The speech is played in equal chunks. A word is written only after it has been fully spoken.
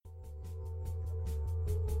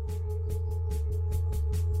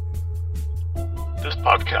This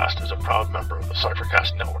podcast is a proud member of the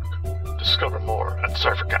Cyphercast Network. Discover more at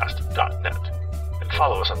cyphercast.net and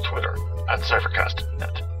follow us on Twitter at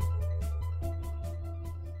cyphercastnet.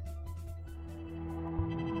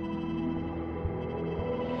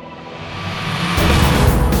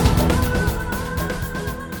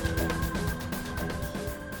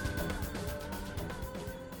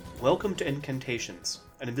 Welcome to Incantations,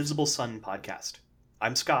 an Invisible Sun podcast.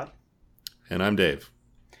 I'm Scott. And I'm Dave.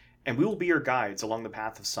 And we will be your guides along the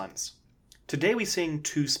path of suns. Today we sing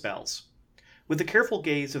two spells. With the careful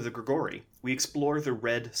gaze of the Grigori, we explore the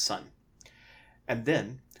red sun. And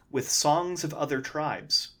then, with songs of other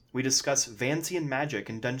tribes, we discuss Vancian magic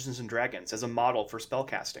in Dungeons & Dragons as a model for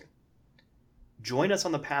spellcasting. Join us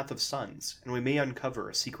on the path of suns, and we may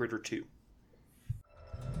uncover a secret or two.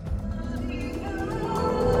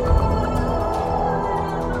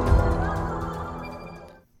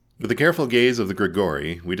 With the careful gaze of the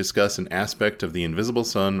Grigori, we discuss an aspect of the Invisible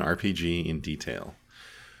Sun RPG in detail.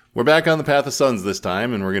 We're back on the Path of Suns this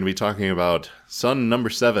time, and we're going to be talking about Sun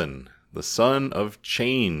number 7, the Sun of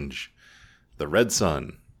Change, the Red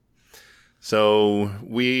Sun. So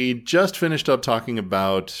we just finished up talking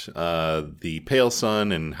about the Pale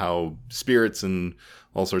Sun and how spirits and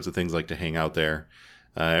all sorts of things like to hang out there.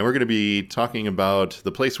 And we're going to be talking about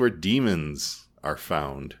the place where demons are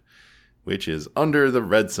found, which is under the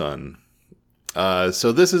red sun.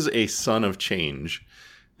 So this is a sun of change,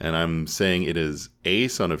 and I'm saying it is a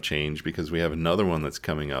sun of change because we have another one that's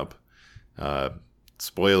coming up.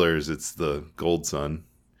 Spoilers, it's the gold sun.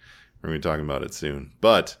 We're going to be talking about it soon.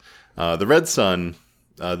 But the red sun,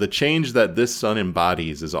 the change that this sun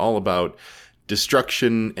embodies is all about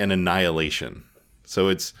destruction and annihilation. So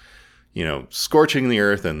it's, scorching the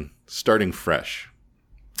earth and starting fresh.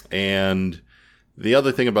 And the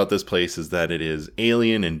other thing about this place is that it is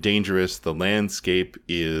alien and dangerous. The landscape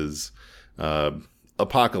is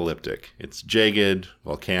apocalyptic. It's jagged,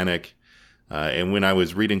 volcanic. And when I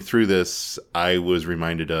was reading through this, I was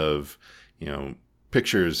reminded of,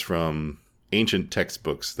 pictures from ancient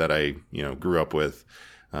textbooks that I, grew up with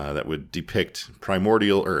that would depict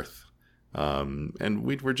primordial Earth. And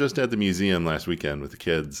we were just at the museum last weekend with the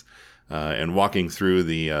kids and walking through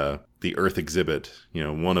the Earth exhibit.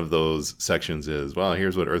 One of those sections is, well,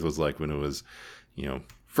 here's what Earth was like when it was,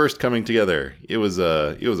 first coming together. It was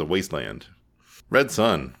a wasteland. Red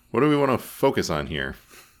sun. What do we want to focus on here?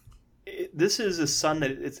 This is a sun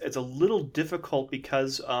that it's a little difficult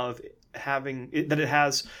because of it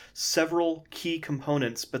has several key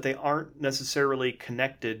components, but they aren't necessarily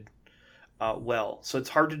connected well. So it's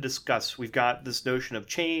hard to discuss. We've got this notion of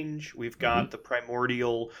change. We've got the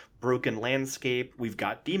primordial broken landscape. We've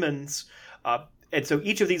got demons. And so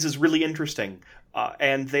each of these is really interesting.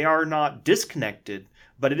 And they are not disconnected,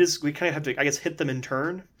 but we kind of have to, I guess, hit them in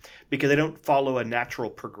turn because they don't follow a natural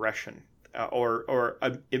progression or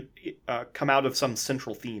come out of some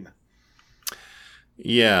central theme.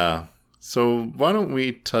 Yeah. So why don't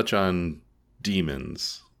we touch on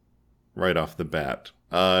demons right off the bat?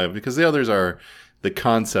 Because the others are the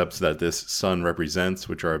concepts that this sun represents,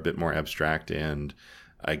 which are a bit more abstract and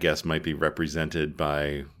I guess might be represented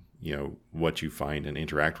by, what you find and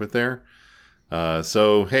interact with there.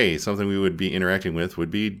 So, hey, something we would be interacting with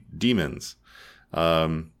would be demons.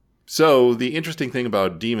 So the interesting thing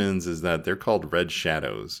about demons is that they're called red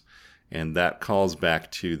shadows. And that calls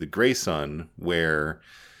back to the gray sun, where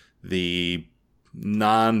the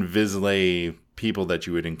non-Vizsla people that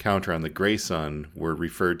you would encounter on the gray sun were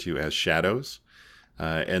referred to as shadows.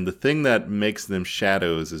 And the thing that makes them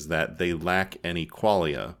shadows is that they lack any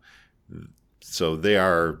qualia. So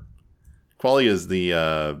qualia is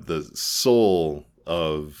the soul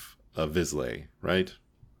of Vizsla, right?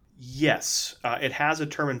 Yes. It has a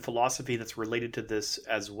term in philosophy that's related to this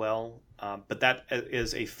as well. But that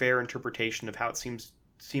is a fair interpretation of how it seems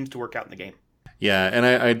to work out in the game. Yeah, and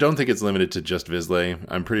I don't think it's limited to just Vizsla.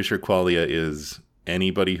 I'm pretty sure qualia is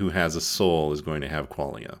anybody who has a soul is going to have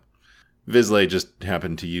qualia. Vizsla just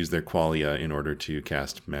happened to use their qualia in order to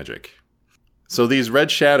cast magic. So these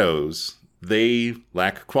red shadows, they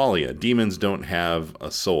lack qualia. Demons don't have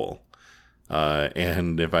a soul.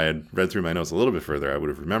 And if I had read through my notes a little bit further, I would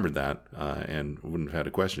have remembered that and wouldn't have had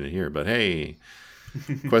a question in here. But hey,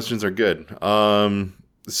 questions are good.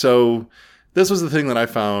 So this was the thing that I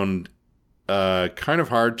found kind of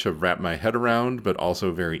hard to wrap my head around, but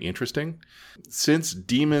also very interesting. Since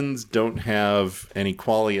demons don't have any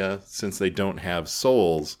qualia, since they don't have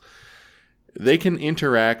souls, they can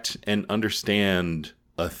interact and understand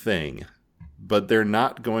a thing, but they're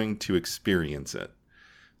not going to experience it.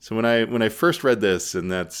 So when I first read this,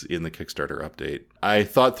 and that's in the Kickstarter update, I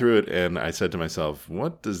thought through it and I said to myself,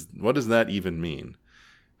 what does that even mean?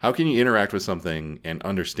 How can you interact with something and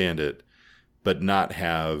understand it, but not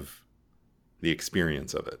have the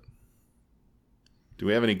experience of it? Do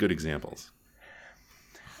we have any good examples?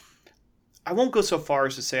 I won't go so far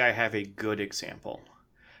as to say I have a good example,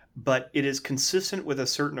 but it is consistent with a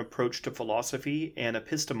certain approach to philosophy and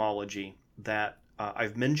epistemology that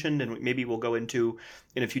I've mentioned, and maybe we'll go into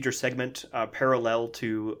in a future segment, parallel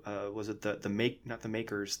to was it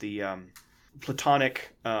the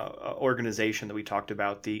Platonic organization that we talked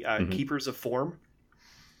about, the Keepers of Form.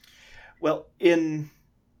 Well, in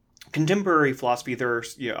contemporary philosophy, there are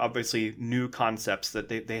obviously new concepts that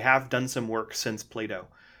they have done some work since Plato.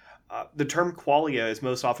 The term qualia is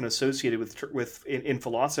most often associated with in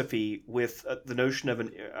philosophy with the notion of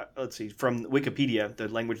let's see, from Wikipedia, the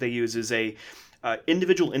language they use is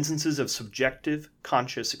individual instances of subjective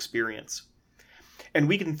conscious experience. And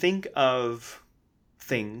we can think of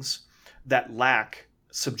things that lack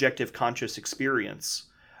subjective conscious experience.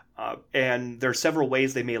 And there are several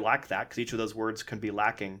ways they may lack that, because each of those words can be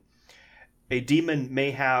lacking. A demon may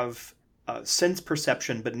have sense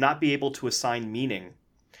perception, but not be able to assign meaning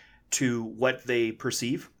to what they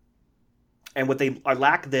perceive. And what they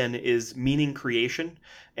lack then is meaning creation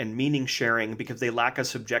and meaning sharing, because they lack a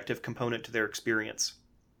subjective component to their experience.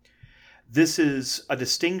 This is a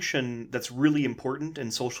distinction that's really important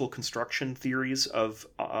in social construction theories of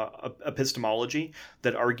epistemology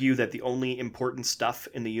that argue that the only important stuff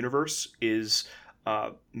in the universe is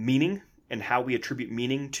meaning and how we attribute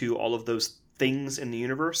meaning to all of those things in the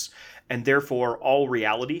universe. And therefore, all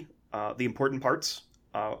reality, the important parts,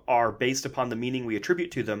 are based upon the meaning we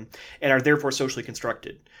attribute to them and are therefore socially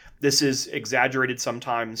constructed. This is exaggerated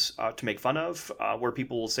sometimes to make fun of, where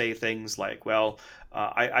people will say things like, well,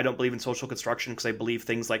 I don't believe in social construction because I believe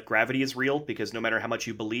things like gravity is real, because no matter how much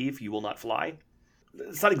you believe, you will not fly.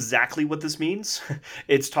 It's not exactly what this means.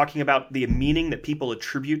 It's talking about the meaning that people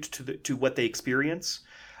attribute to what they experience.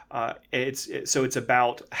 It's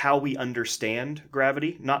about how we understand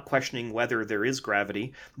gravity, not questioning whether there is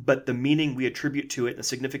gravity, but the meaning we attribute to it and the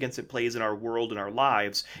significance it plays in our world and our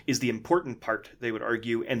lives is the important part, they would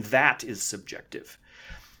argue, and that is subjective.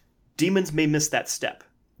 Demons may miss that step.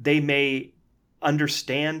 They may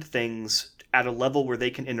understand things at a level where they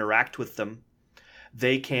can interact with them.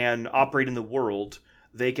 They can operate in the world.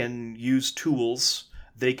 They can use tools.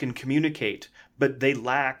 They can communicate, but they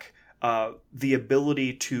lack the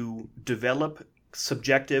ability to develop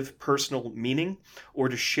subjective personal meaning or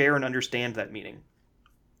to share and understand that meaning.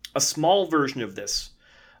 A small version of this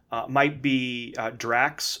might be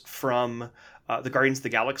Drax from the Guardians of the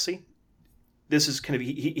Galaxy. This is kind of,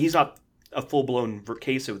 he's not a full-blown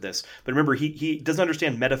case of this, but remember, he doesn't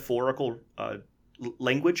understand metaphorical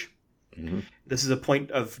language. Mm-hmm. This is a point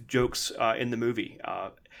of jokes in the movie.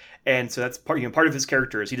 And so that's part of his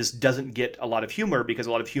character is he just doesn't get a lot of humor, because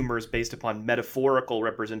a lot of humor is based upon metaphorical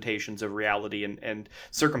representations of reality and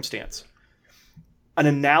circumstance. An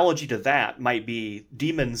analogy to that might be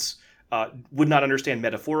demons would not understand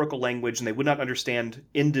metaphorical language, and they would not understand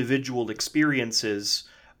individual experiences,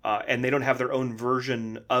 and they don't have their own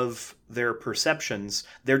version of their perceptions.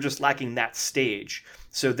 They're just lacking that stage.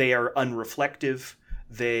 So they are unreflective.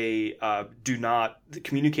 They do not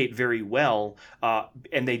communicate very well,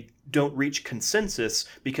 and they don't reach consensus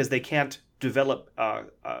because they can't develop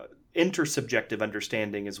intersubjective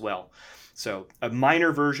understanding as well. So a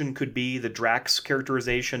minor version could be the Drax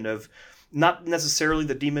characterization of not necessarily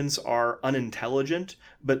that demons are unintelligent,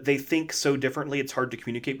 but they think so differently it's hard to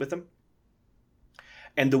communicate with them.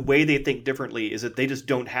 And the way they think differently is that they just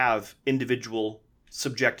don't have individual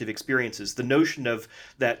subjective experiences. The notion of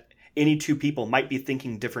that any two people might be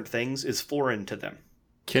thinking different things is foreign to them.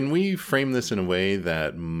 Can we frame this in a way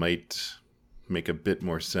that might make a bit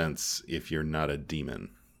more sense if you're not a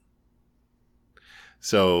demon?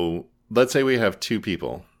 So let's say we have two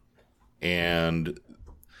people, and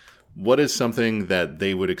what is something that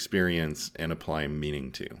they would experience and apply meaning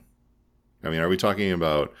to? I mean, are we talking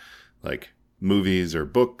about like movies or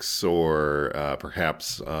books or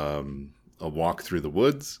perhaps a walk through the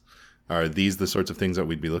woods? Are these the sorts of things that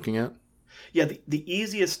we'd be looking at? Yeah, the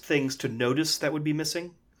easiest things to notice that would be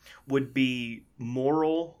missing would be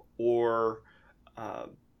moral or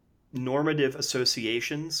normative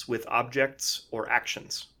associations with objects or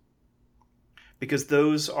actions, because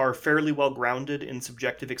those are fairly well grounded in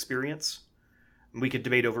subjective experience. We could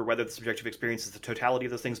debate over whether the subjective experience is the totality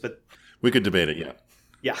of those things, but we could debate it, yeah.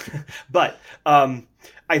 Yeah, but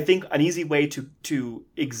I think an easy way to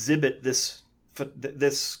exhibit this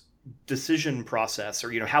decision process,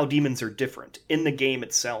 or how demons are different in the game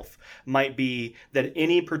itself, might be that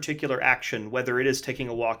any particular action, whether it is taking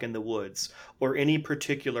a walk in the woods or any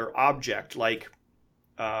particular object like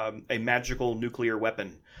a magical nuclear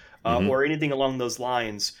weapon or anything along those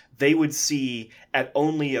lines, they would see at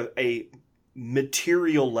only a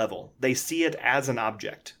material level. They see it as an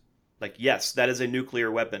object. Like, yes, that is a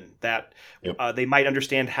nuclear weapon. That they might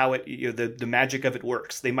understand how it, the magic of it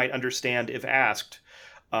works. They might understand if asked,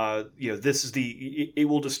 this is it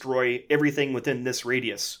will destroy everything within this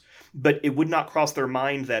radius. But it would not cross their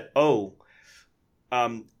mind that,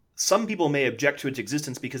 some people may object to its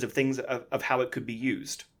existence because of things of how it could be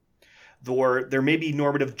used. Or there may be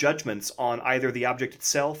normative judgments on either the object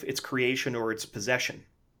itself, its creation, or its possession.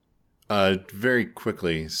 Very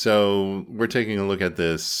quickly. So we're taking a look at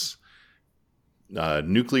this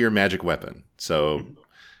nuclear magic weapon. So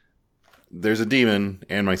there's a demon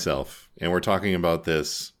and myself, and we're talking about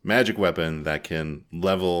this magic weapon that can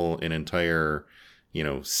level an entire,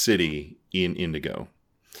 city in Indigo.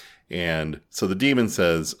 And so the demon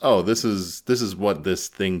says, "Oh, this is what this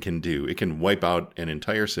thing can do. It can wipe out an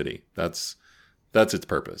entire city. That's its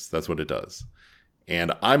purpose. That's what it does."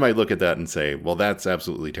 And I might look at that and say, "Well, that's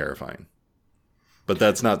absolutely terrifying." But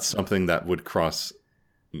that's not something that would cross,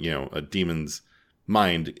 a demon's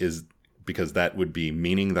mind, is because that would be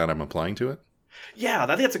meaning that I'm applying to it. Yeah, I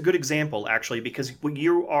think that's a good example, actually, because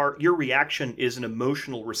your reaction is an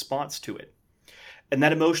emotional response to it. And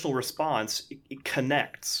that emotional response, it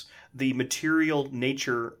connects the material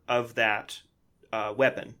nature of that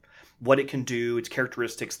weapon, what it can do, its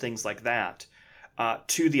characteristics, things like that,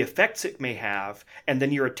 to the effects it may have, and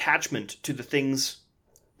then your attachment to the things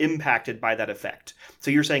impacted by that effect. So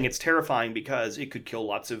you're saying it's terrifying because it could kill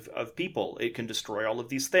lots of people. It can destroy all of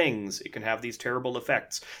these things. It can have these terrible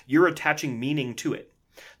effects. You're attaching meaning to it.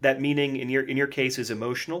 That meaning in your case is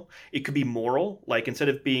emotional. It could be moral. Like, instead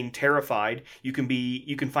of being terrified, you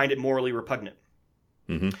can find it morally repugnant.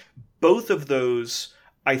 Mm-hmm. Both of those,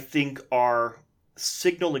 I think, are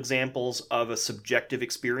signal examples of a subjective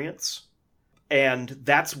experience. And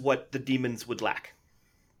that's what the demons would lack.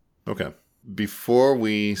 Okay. Before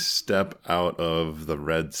we step out of the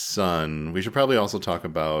Red Sun, we should probably also talk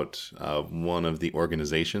about one of the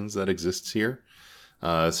organizations that exists here.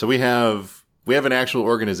 So we have an actual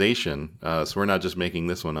organization, so we're not just making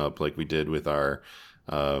this one up like we did with our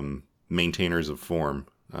maintainers of form.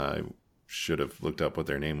 I should have looked up what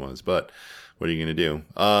their name was, but what are you going to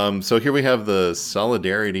do? So here we have the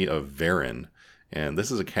Solidarity of Varen, and this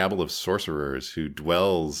is a cabal of sorcerers who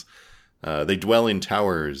they dwell in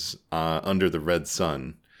towers under the Red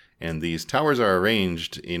Sun, and these towers are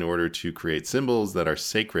arranged in order to create symbols that are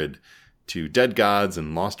sacred to dead gods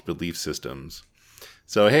and lost belief systems.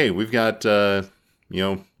 So, hey, we've got,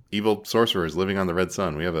 evil sorcerers living on the Red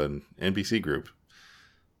Sun. We have an NPC group.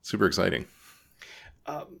 Super exciting.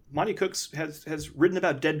 Monty Cooks has written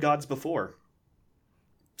about dead gods before.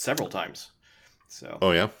 Several times. So.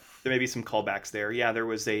 Oh, yeah? There may be some callbacks there. Yeah, there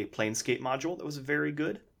was a Planescape module that was very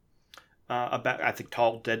good. About, I think,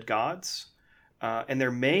 called Dead Gods. And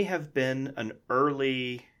there may have been an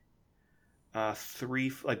early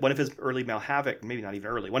one of his early Malhavik, maybe not even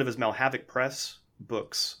early, one of his Malhavik Press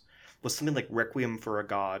books was something like Requiem for a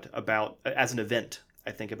God, as an event,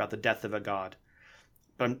 I think, about the death of a god.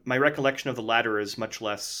 But my recollection of the latter is much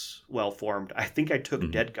less well-formed. I think I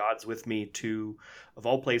took Dead Gods with me to, of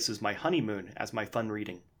all places, my honeymoon as my fun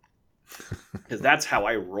reading. Because that's how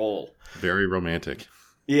I roll. Very romantic.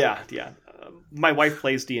 Yeah. My wife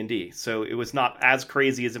plays D&D, so it was not as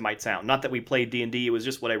crazy as it might sound. Not that we played D&D, it was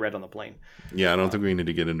just what I read on the plane. Yeah, I don't think we need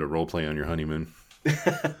to get into roleplay on your honeymoon.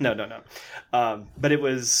 No. But it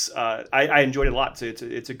was, I enjoyed it a lot. So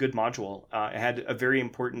it's a good module. It had a very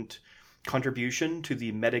important contribution to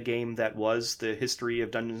the metagame that was the history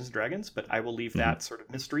of Dungeons & Dragons, but I will leave that sort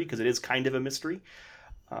of mystery because it is kind of a mystery.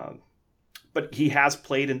 But he has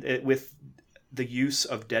played with the use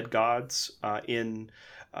of dead gods in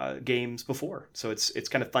games before, so it's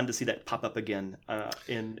kind of fun to see that pop up again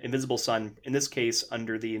in Invisible Sun. In this case,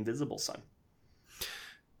 under the Invisible Sun.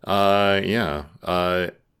 Yeah.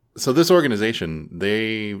 So this organization,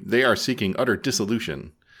 they are seeking utter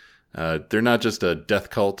dissolution. They're not just a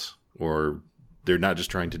death cult, or they're not just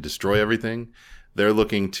trying to destroy everything. They're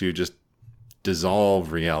looking to just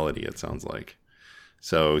dissolve reality, it sounds like.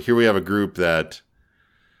 So here we have a group that,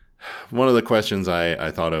 one of the questions I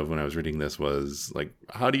thought of when I was reading this was, like,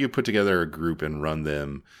 how do you put together a group and run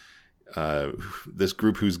them? This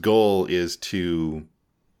group whose goal is to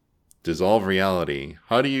dissolve reality.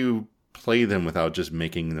 How do you play them without just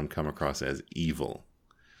making them come across as evil?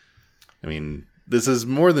 I mean, this is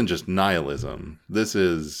more than just nihilism. This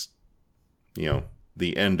is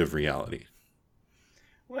the end of reality.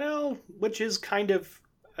 Well, which is kind of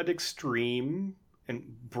an extreme and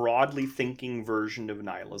broadly thinking version of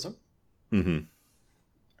nihilism. Mm-hmm.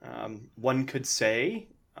 One could say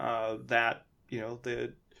that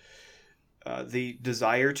the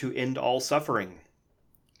desire to end all suffering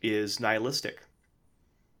is nihilistic,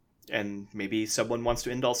 and maybe someone wants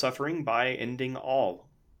to end all suffering by ending all.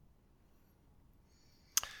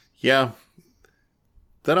 Yeah,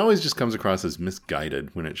 that always just comes across as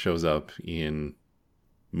misguided when it shows up in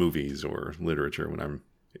movies or literature when I'm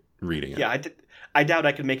reading it. Yeah, I doubt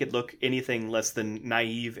I could make it look anything less than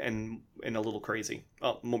naive and a little crazy.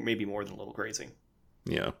 Well, maybe more than a little crazy.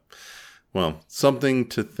 Yeah. Well, something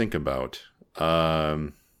to think about.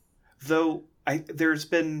 Though there's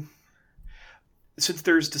been, since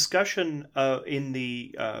there's discussion in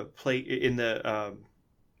the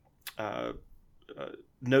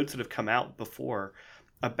notes that have come out before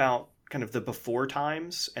about kind of the before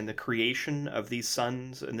times and the creation of these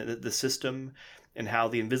suns and the system, and how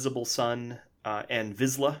the invisible sun and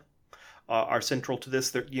Vizsla are central to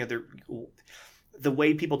this. The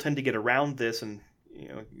way people tend to get around this, and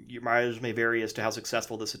your mileage may vary as to how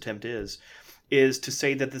successful this attempt is to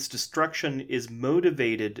say that this destruction is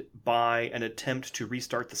motivated by an attempt to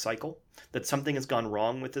restart the cycle, that something has gone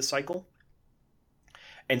wrong with this cycle.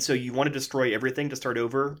 And so you want to destroy everything to start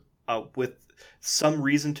over with some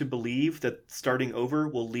reason to believe that starting over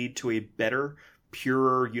will lead to a better,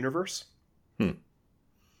 purer universe.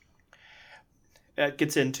 It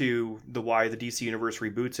gets into why the DC universe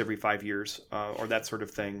reboots every 5 years or that sort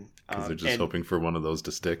of thing. Because they're just hoping for one of those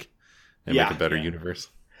to stick and make a better universe.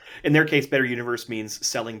 In their case, better universe means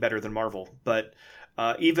selling better than Marvel. But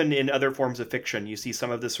even in other forms of fiction, you see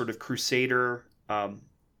some of this sort of crusader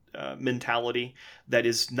mentality that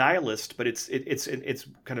is nihilist, but it's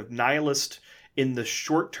kind of nihilist in the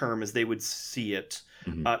short term as they would see it,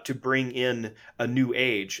 to bring in a new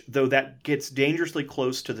age, though that gets dangerously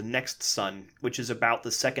close to the next sun, which is about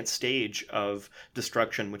the second stage of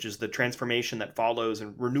destruction, which is the transformation that follows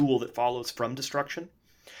and renewal that follows from destruction.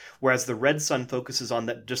 Whereas the red sun focuses on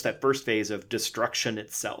that first phase of destruction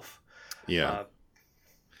itself. Yeah.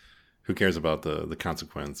 Who cares about the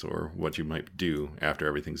consequence or what you might do after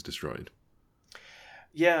everything's destroyed?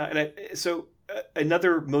 Yeah, and so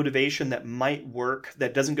another motivation that might work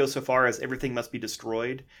that doesn't go so far as everything must be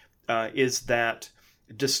destroyed is that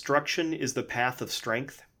destruction is the path of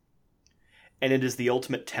strength, and it is the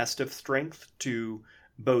ultimate test of strength to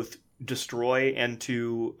both destroy and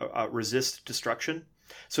to resist destruction.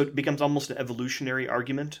 So it becomes almost an evolutionary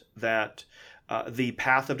argument that the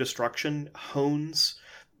path of destruction hones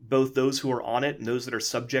both those who are on it and those that are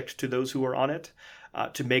subject to those who are on it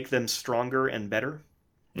to make them stronger and better.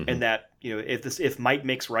 Mm-hmm. And that, if might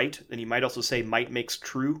makes right, then you might also say might makes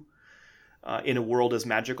true in a world as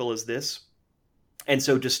magical as this. And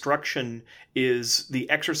so destruction is the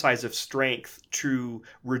exercise of strength to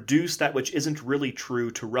reduce that which isn't really true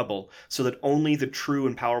to rubble, so that only the true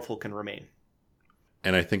and powerful can remain.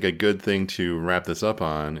 And I think a good thing to wrap this up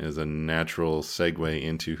on is a natural segue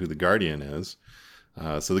into who the Guardian is.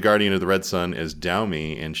 So the Guardian of the Red Sun is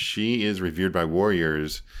Daomi, and she is revered by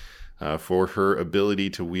warriors for her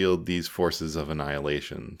ability to wield these forces of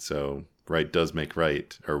annihilation. So right does make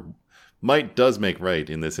right, or might does make right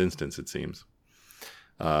in this instance, it seems.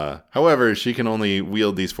 However, she can only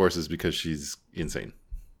wield these forces because she's insane.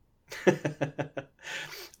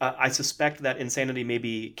 I suspect that insanity may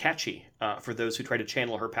be catchy for those who try to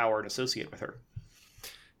channel her power and associate with her.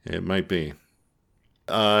 It might be.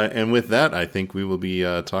 And with that, I think we will be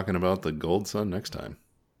talking about the Gold Sun next time.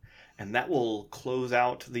 And that will close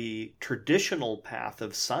out the traditional path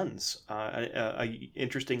of suns, an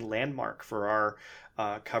interesting landmark for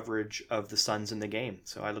our coverage of the suns in the game.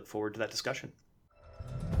 So I look forward to that discussion.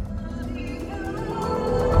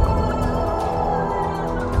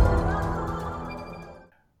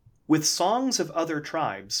 With Songs of Other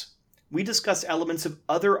Tribes, we discuss elements of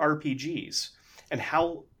other RPGs and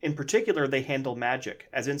how, in particular, they handle magic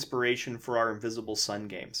as inspiration for our Invisible Sun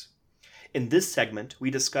games. In this segment, we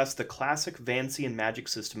discuss the classic Vancian magic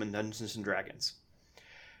system in Dungeons & Dragons.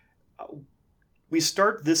 We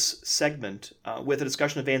start this segment with a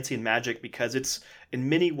discussion of Vancian magic because it's, in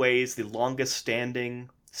many ways, the longest-standing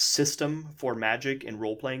system for magic in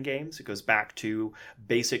role-playing games. It goes back to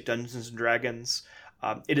basic Dungeons & Dragons.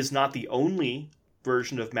 It is not the only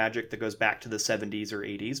version of magic that goes back to the 70s or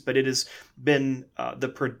 80s, but it has been the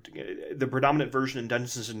predominant version in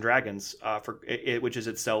Dungeons & Dragons, which is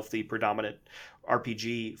itself the predominant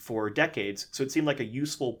RPG for decades. So it seemed like a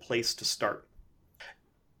useful place to start.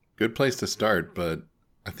 Good place to start, but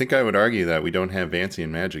I think I would argue that we don't have Vancian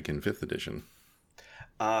magic in 5th edition.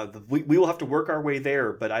 We will have to work our way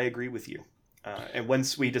there, but I agree with you. And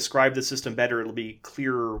once we describe the system better, it'll be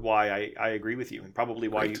clearer why I agree with you, and probably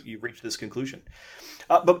why you reached this conclusion.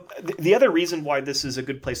 But the other reason why this is a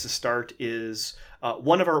good place to start is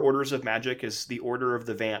one of our orders of magic is the Order of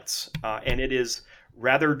the Vance, and it is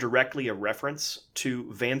rather directly a reference to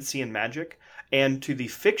Vancian magic and to the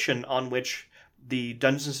fiction on which the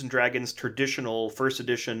Dungeons & Dragons traditional first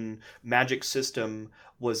edition magic system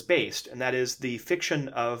was based, and that is the fiction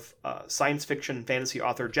of science fiction fantasy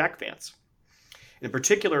author Jack Vance. In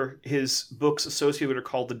particular, his books associated are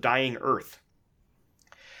called The Dying Earth.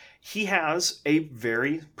 He has a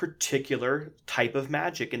very particular type of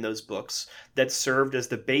magic in those books that served as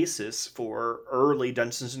the basis for early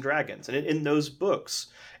Dungeons & Dragons. And in those books,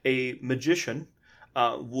 a magician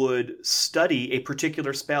would study a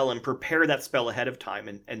particular spell and prepare that spell ahead of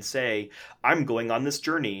time and say, I'm going on this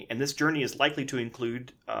journey, and this journey is likely to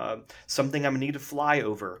include something I'm going to need to fly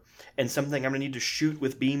over, and something I'm going to need to shoot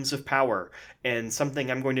with beams of power, and something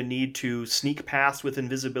I'm going to need to sneak past with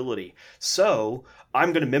invisibility. So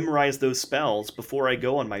I'm going to memorize those spells before I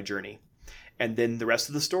go on my journey. And then the rest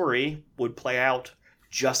of the story would play out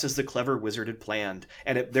just as the clever wizard had planned.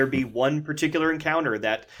 And there'd be one particular encounter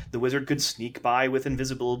that the wizard could sneak by with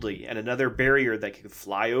invisibility, and another barrier that could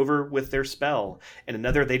fly over with their spell, and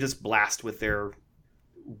another they just blast with their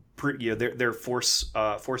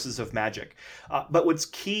forces of magic. But what's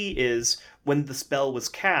key is when the spell was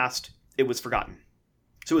cast, it was forgotten.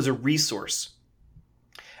 So it was a resource.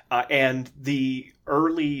 And the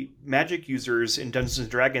early magic users in Dungeons &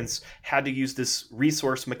 Dragons had to use this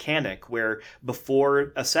resource mechanic where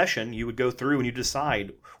before a session, you would go through and you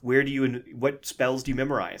decide what spells do you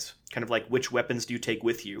memorize? Kind of like which weapons do you take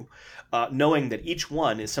with you? Knowing that each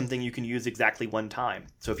one is something you can use exactly one time.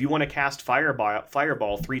 So if you want to cast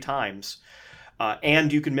Fireball 3 times,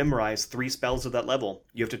 and you can memorize 3 spells of that level,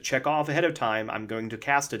 you have to check off ahead of time, I'm going to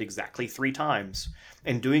cast it exactly 3 times.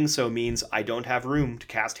 And doing so means I don't have room to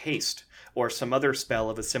cast Haste or some other spell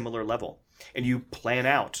of a similar level. And you plan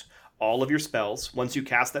out all of your spells. Once you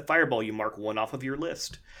cast that Fireball, you mark 1 off of your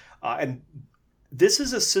list. And this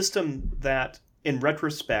is a system that, in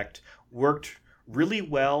retrospect, worked really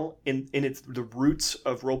well in the roots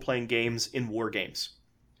of role-playing games in war games,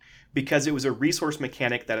 because it was a resource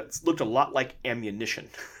mechanic that looked a lot like ammunition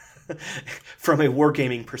from a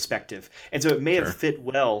wargaming perspective. And so it may have fit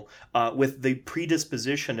well with the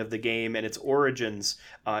predisposition of the game and its origins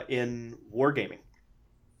in wargaming.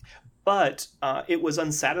 But it was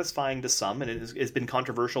unsatisfying to some, and it has been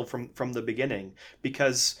controversial from the beginning,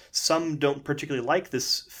 because some don't particularly like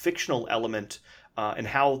this fictional element and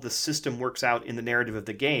how the system works out in the narrative of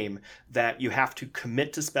the game, that you have to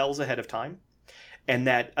commit to spells ahead of time, and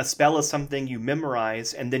that a spell is something you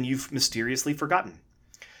memorize and then you've mysteriously forgotten.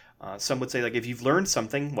 Some would say, like, if you've learned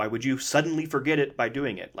something, why would you suddenly forget it by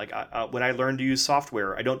doing it? Like, when I learned to use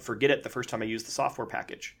software, I don't forget it the first time I use the software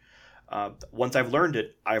package. Once I've learned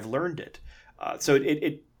it, I've learned it. So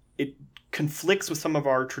it conflicts with some of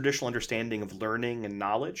our traditional understanding of learning and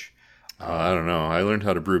knowledge. I don't know. I learned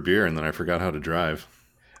how to brew beer, and then I forgot how to drive.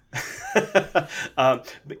 But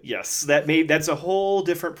yes, that's a whole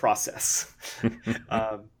different process.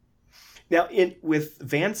 Now, with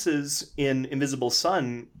Vance's in Invisible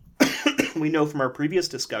Sun, we know from our previous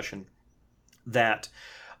discussion that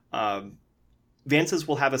Vance's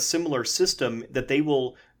will have a similar system, that they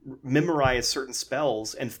will memorize certain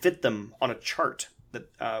spells and fit them on a chart.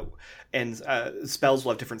 And spells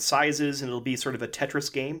will have different sizes, and it'll be sort of a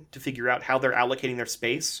Tetris game to figure out how they're allocating their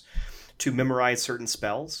space to memorize certain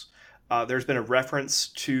spells. There's been a reference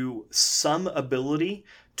to some ability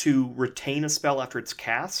to retain a spell after it's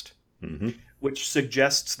cast, which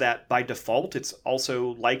suggests that by default, it's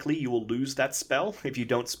also likely you will lose that spell if you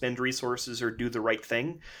don't spend resources or do the right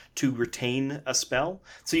thing to retain a spell.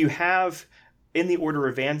 So you have, in the Order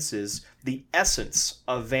of Vance's, the essence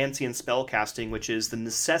of Vancian spellcasting, which is the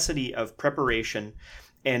necessity of preparation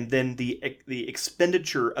and then the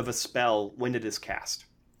expenditure of a spell when it is cast.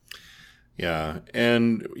 Yeah,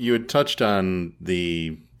 and you had touched on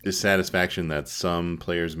the dissatisfaction that some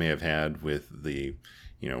players may have had with the,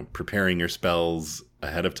 preparing your spells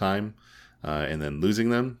ahead of time and then losing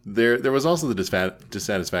them. There was also the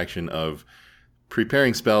dissatisfaction of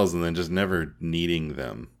preparing spells and then just never needing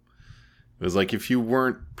them. It was like if you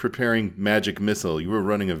weren't preparing Magic Missile, you were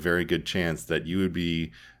running a very good chance that you would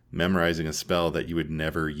be memorizing a spell that you would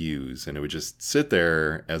never use, and it would just sit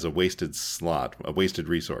there as a wasted slot, a wasted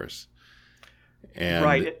resource. And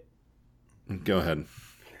right. Go ahead.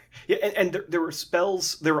 Yeah, and there were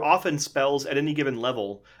spells. There were often spells at any given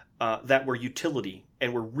level that were utility,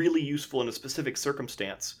 and were really useful in a specific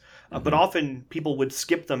circumstance. But often people would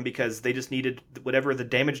skip them because they just needed whatever the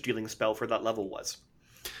damage dealing spell for that level was.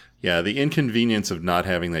 Yeah, the inconvenience of not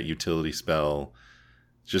having that utility spell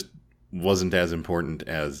just wasn't as important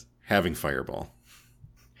as having Fireball.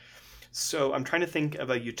 So I'm trying to think of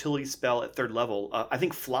a utility spell at third level. I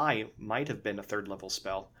think Fly might have been a third level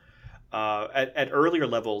spell. At earlier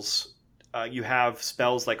levels, you have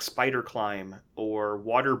spells like Spider Climb or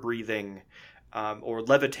Water Breathing or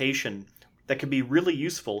Levitation that can be really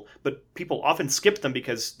useful, but people often skip them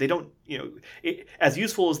because they don't, as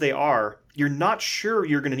useful as they are, you're not sure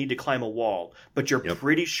you're going to need to climb a wall, but you're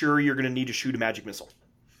pretty sure you're going to need to shoot a magic missile.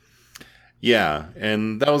 Yeah,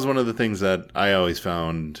 and that was one of the things that I always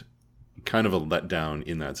found kind of a letdown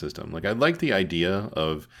in that system. Like, I like the idea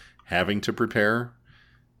of having to prepare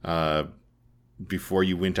before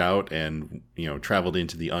you went out and, traveled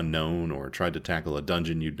into the unknown or tried to tackle a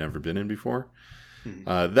dungeon you'd never been in before.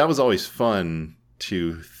 That was always fun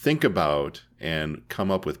to think about and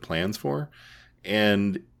come up with plans for.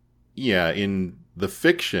 And yeah, in the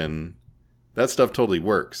fiction, that stuff totally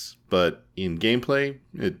works. But in gameplay,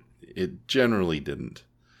 it generally didn't.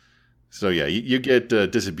 So yeah, you get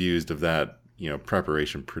disabused of that,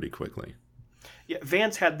 preparation pretty quickly. Yeah,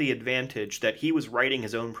 Vance had the advantage that he was writing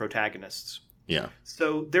his own protagonists. Yeah.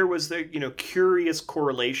 So there was the curious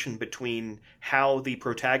correlation between how the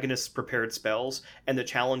protagonists prepared spells and the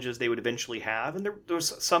challenges they would eventually have, and there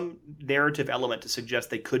was some narrative element to suggest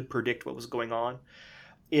they could predict what was going on.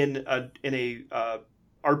 In a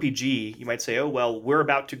RPG, you might say, oh well, we're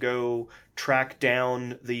about to go track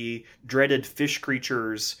down the dreaded fish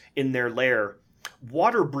creatures in their lair.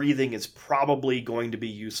 Water breathing is probably going to be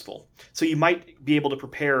useful. So you might be able to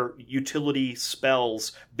prepare utility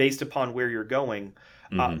spells based upon where you're going.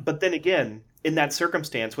 But then again, in that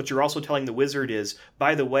circumstance, what you're also telling the wizard is,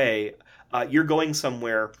 by the way, you're going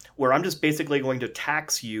somewhere where I'm just basically going to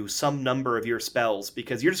tax you some number of your spells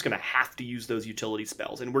because you're just going to have to use those utility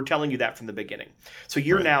spells. And we're telling you that from the beginning. So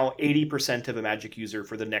you're now 80% of a magic user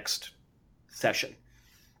for the next session.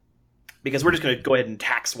 Because we're just going to go ahead and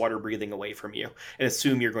tax water breathing away from you and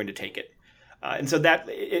assume you're going to take it. And so that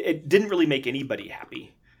it didn't really make anybody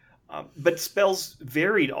happy. But spells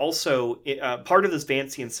varied also. Part of this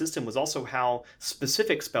Vancian system was also how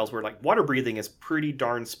specific spells were. Like water breathing is pretty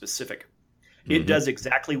darn specific. It does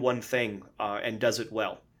exactly one thing and does it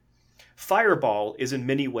well. Fireball is in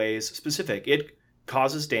many ways specific. It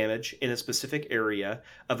causes damage in a specific area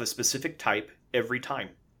of a specific type every time.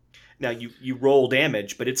 Now you roll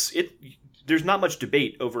damage, but there's not much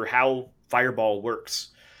debate over how Fireball works.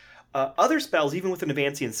 Other spells, even within a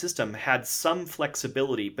Vancian system, had some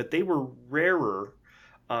flexibility, but they were rarer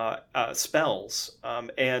spells,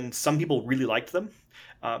 and some people really liked them.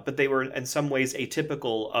 But they were in some ways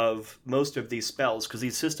atypical of most of these spells because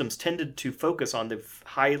these systems tended to focus on the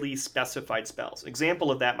highly specified spells. An example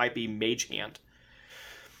of that might be Mage Hand,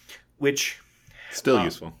 which still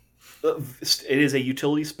useful. It is a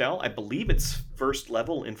utility spell. I believe it's first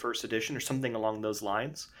level in first edition or something along those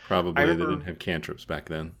lines. Probably they didn't have cantrips back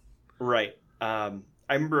then. Right. I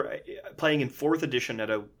remember playing in fourth edition at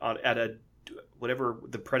a whatever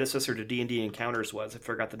the predecessor to D&D Encounters was. I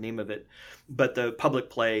forgot the name of it, but the public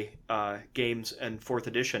play games in fourth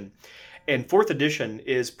edition. And fourth edition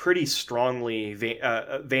is pretty strongly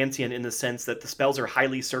Vancian in the sense that the spells are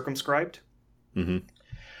highly circumscribed. Mm-hmm.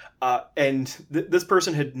 And this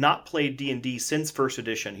person had not played D&D since first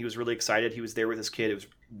edition. He was really excited. He was there with his kid. It was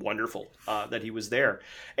wonderful that he was there.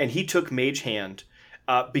 And he took Mage Hand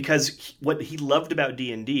because what he loved about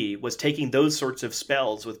D&D was taking those sorts of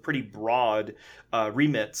spells with pretty broad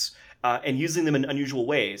remits and using them in unusual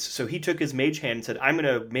ways. So he took his Mage Hand and said, I'm going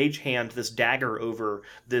to Mage Hand this dagger over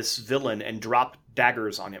this villain and drop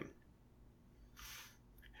daggers on him.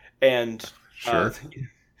 And sure.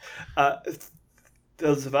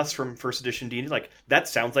 Those of us from first edition D&D, like, that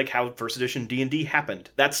sounds like how first edition D&D happened.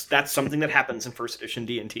 That's something that happens in first edition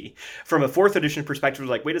D&D. From a fourth edition perspective,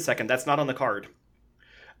 like, wait a second, that's not on the card.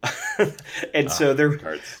 And so there,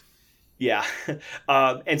 cards. Yeah,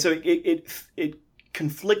 and so it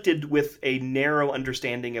conflicted with a narrow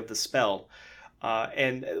understanding of the spell.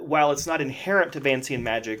 And while it's not inherent to Vancian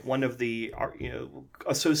magic, one of the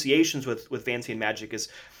associations with Vancian magic is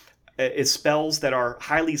spells that are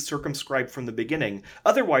highly circumscribed from the beginning.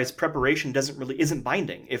 Otherwise, preparation isn't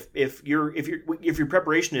binding. If your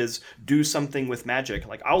preparation is do something with magic,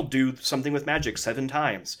 like I'll do something with magic 7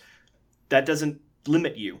 times, that doesn't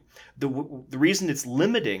limit you. The reason it's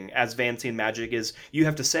limiting as Vancian magic is you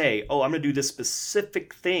have to say, oh, I'm going to do this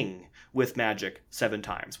specific thing with magic 7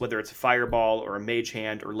 times, whether it's a fireball or a mage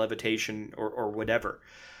hand or levitation or whatever.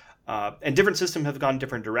 And different systems have gone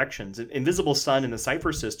different directions. Invisible Sun and the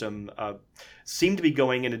Cypher system seem to be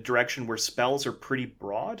going in a direction where spells are pretty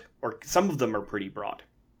broad, or some of them are pretty broad,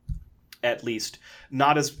 at least.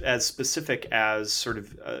 Not as specific as sort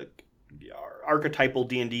of archetypal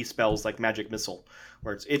D&D spells like Magic Missile,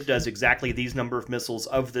 where it does exactly these number of missiles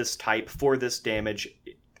of this type for this damage,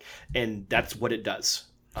 and that's what it does.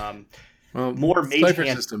 More Mage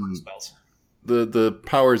Hand spells. The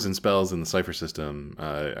powers and spells in the Cypher system,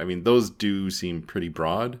 I mean, those do seem pretty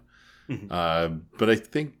broad. Mm-hmm. But I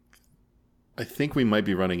think we might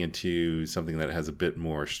be running into something that has a bit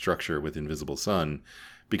more structure with Invisible Sun,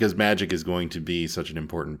 because magic is going to be such an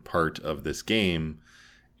important part of this game.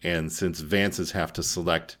 And since Vances have to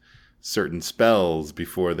select certain spells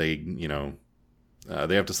before they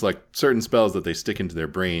have to select certain spells that they stick into their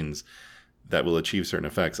brains that will achieve certain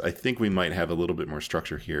effects, I think we might have a little bit more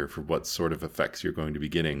structure here for what sort of effects you're going to be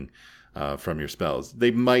getting from your spells.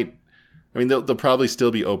 They'll probably still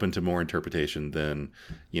be open to more interpretation than,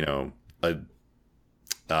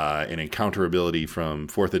 an encounter ability from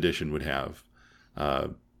 4th edition would have.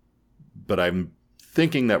 But I'm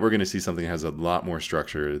thinking that we're going to see something that has a lot more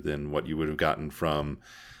structure than what you would have gotten from,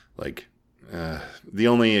 the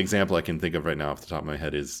only example I can think of right now off the top of my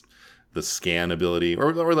head is the scan ability,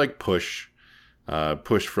 or like push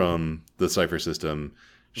from the Cypher system.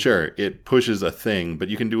 Sure, it pushes a thing, but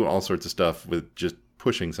you can do all sorts of stuff with just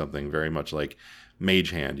pushing something, very much like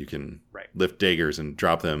Mage Hand. You can lift daggers and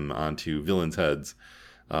drop them onto villains' heads.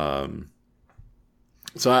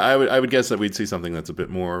 So I would guess that we'd see something that's a bit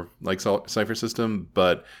more like Cypher system,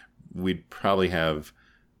 but we'd probably have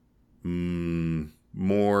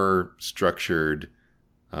more structured,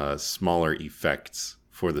 smaller effects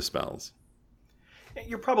for the spells.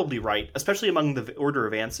 You're probably right, especially among the Order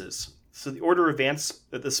of Vances. So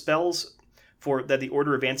the spells that the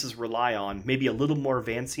Order of Vances rely on may be a little more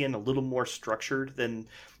Vancian, a little more structured than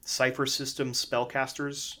Cypher system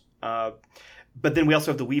spellcasters. But then we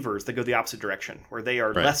also have the Weavers that go the opposite direction, where they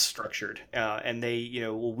are less structured, and they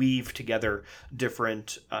will weave together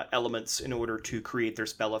different elements in order to create their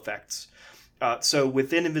spell effects. So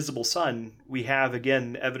within Invisible Sun, we have,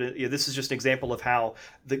 again, evidence. This is just an example of how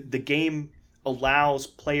the game allows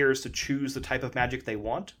players to choose the type of magic they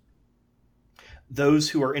want.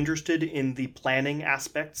 Those who are interested in the planning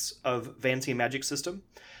aspects of Vancian magic system,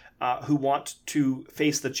 who want to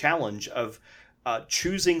face the challenge of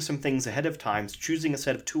choosing some things ahead of time, choosing a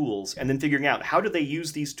set of tools, and then figuring out how do they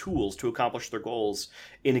use these tools to accomplish their goals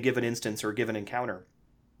in a given instance or a given encounter.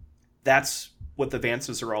 That's what the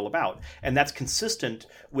Vances are all about. And that's consistent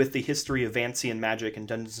with the history of Vancian magic and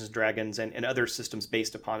Dungeons & Dragons and other systems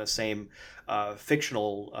based upon the same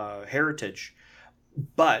fictional heritage.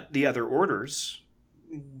 But the other orders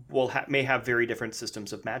may have very different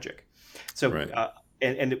systems of magic. So,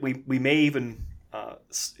 and we may even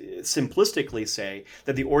simplistically say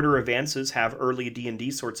that the Order of Vances have early D&D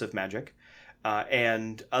sorts of magic,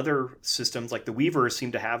 and other systems like the Weavers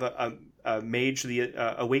seem to have a Mage the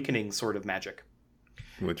Awakening sort of magic.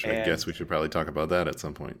 Which I guess we should probably talk about that at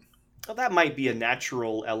some point. Well, that might be a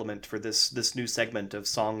natural element for this new segment of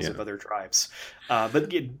Songs of Other Tribes.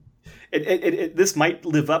 But this might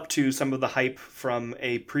live up to some of the hype from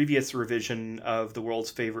a previous revision of the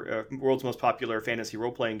world's most popular fantasy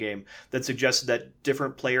role-playing game that suggested that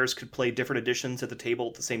different players could play different editions at the table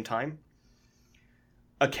at the same time.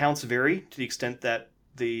 Accounts vary to the extent that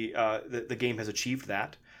the game has achieved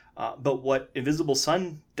that. But what Invisible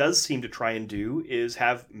Sun does seem to try and do is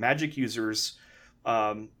have magic users,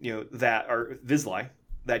 that are Vizsla,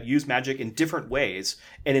 that use magic in different ways,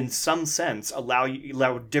 and in some sense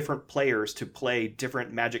allow different players to play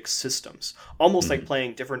different magic systems, almost like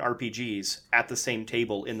playing different RPGs at the same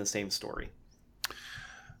table in the same story.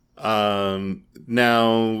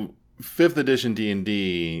 Now, 5th edition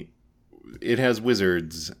D&D, it has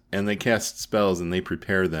wizards, and they cast spells and they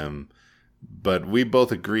prepare them. But we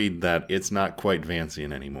both agreed that it's not quite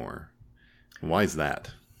Vancian anymore. Why is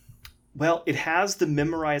that? Well, it has the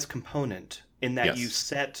memorize component in that you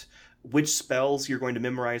set which spells you're going to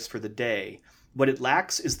memorize for the day. What it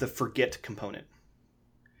lacks is the forget component.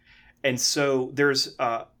 And so there's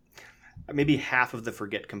maybe half of the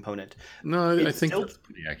forget component. No, I think that's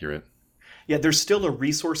pretty accurate. Yeah, there's still a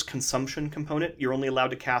resource consumption component. You're only allowed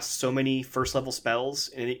to cast so many first-level spells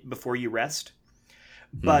before you rest.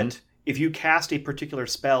 But if you cast a particular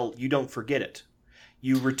spell, you don't forget it.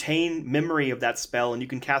 You retain memory of that spell, and you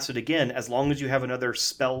can cast it again as long as you have another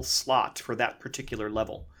spell slot for that particular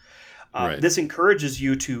level. This encourages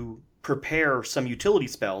you to prepare some utility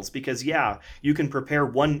spells, because you can prepare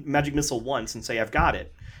one magic missile once and say, I've got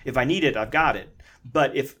it. If I need it, I've got it.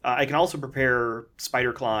 But if I can also prepare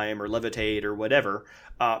Spider Climb or Levitate or whatever,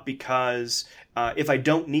 because if I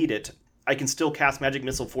don't need it, I can still cast Magic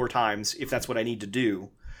Missile 4 times if that's what I need to do.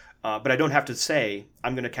 But I don't have to say,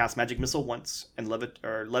 I'm going to cast Magic Missile once and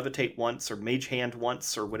Levitate once or Mage Hand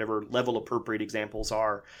once or whatever level appropriate examples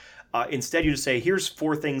are. Instead, you just say, here's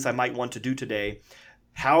 4 things I might want to do today.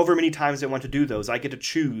 However many times I want to do those, I get to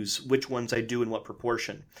choose which ones I do in what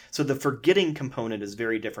proportion. So the forgetting component is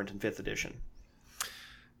very different in 5th edition.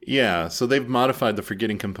 Yeah, so they've modified the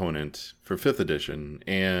forgetting component for 5th edition,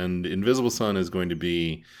 and Invisible Sun is going to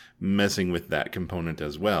be messing with that component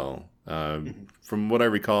as well. From what I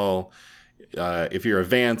recall, if you're a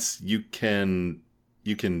Vance, you can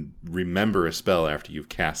remember a spell after you've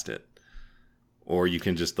cast it, or you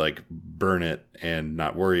can just like burn it and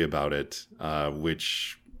not worry about it,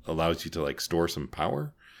 which allows you to like store some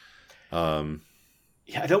power. I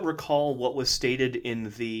don't recall what was stated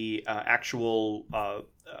in the actual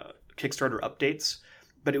Kickstarter updates,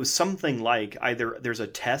 but it was something like either there's a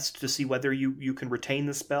test to see whether you can retain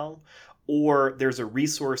the spell, or there's a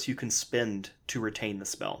resource you can spend to retain the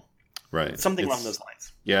spell. Right. Something along those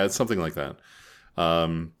lines. Yeah, it's something like that.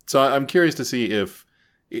 So I'm curious to see if...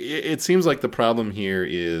 It seems like the problem here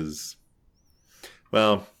is...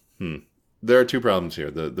 Well, there are 2 problems here.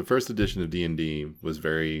 The first edition of D&D was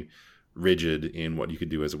very rigid in what you could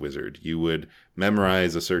do as a wizard. You would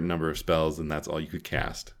memorize a certain number of spells, and that's all you could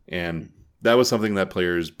cast. And that was something that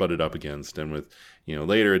players butted up against. And with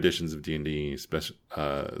later editions of D&D,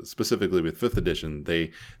 specifically with 5th edition,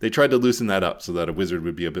 they tried to loosen that up so that a wizard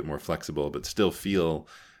would be a bit more flexible, but still feel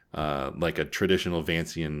like a traditional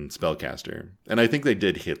Vancian spellcaster. And I think they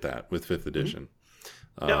did hit that with 5th edition.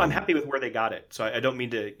 No, I'm happy with where they got it. So I don't mean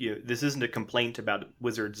to. This isn't a complaint about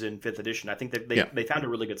wizards in 5th edition. I think that they found a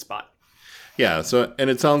really good spot. Yeah. So, and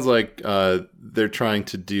it sounds like they're trying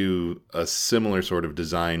to do a similar sort of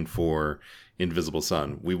design for Invisible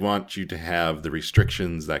Sun. We want you to have the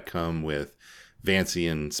restrictions that come with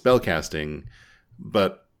Vancian spellcasting,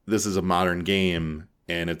 but this is a modern game,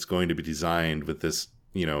 and it's going to be designed with this,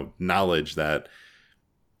 knowledge that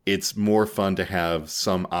it's more fun to have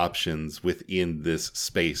some options within this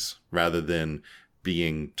space rather than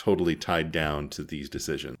being totally tied down to these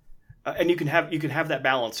decisions. And you can have that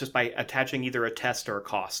balance just by attaching either a test or a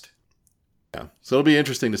cost. Yeah, so it'll be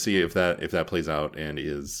interesting to see if that plays out and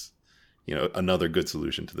is, another good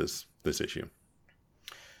solution to this issue.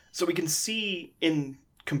 So we can see in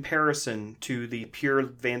comparison to the pure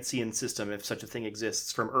Vancian system, if such a thing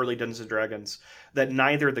exists, from early Dungeons & Dragons, that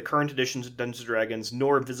neither the current editions of Dungeons & Dragons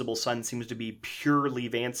nor Invisible Sun seems to be purely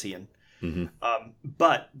Vancian. Mm-hmm.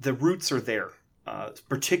 But the roots are there,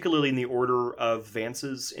 particularly in the order of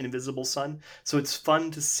Vances in Invisible Sun. So it's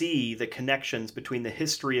fun to see the connections between the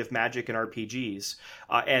history of magic and RPGs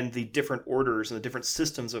and the different orders and the different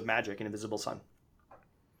systems of magic in Invisible Sun.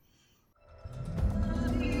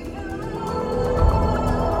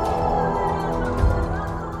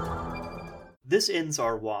 This ends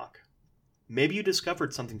our walk. Maybe you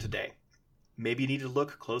discovered something today. Maybe you need to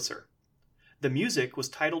look closer. The music was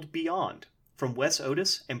titled Beyond, from Wes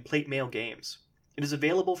Otis and Plate Mail Games. It is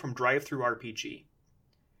available from DriveThru RPG.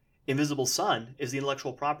 Invisible Sun is the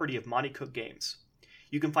intellectual property of Monty Cook Games.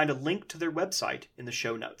 You can find a link to their website in the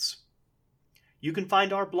show notes. You can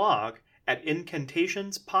find our blog at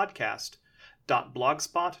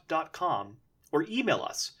incantationspodcast.blogspot.com or email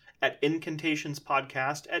us at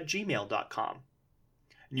incantationspodcast@gmail.com.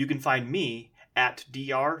 And you can find me at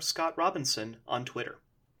drscottrobinson on Twitter.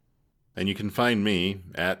 And you can find me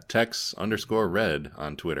at Tex_Red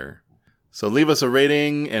on Twitter. So leave us a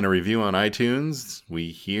rating and a review on iTunes.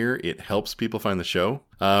 We hear it helps people find the show.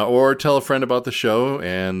 Or tell a friend about the show,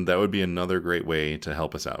 and that would be another great way to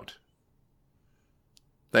help us out.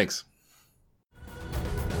 Thanks.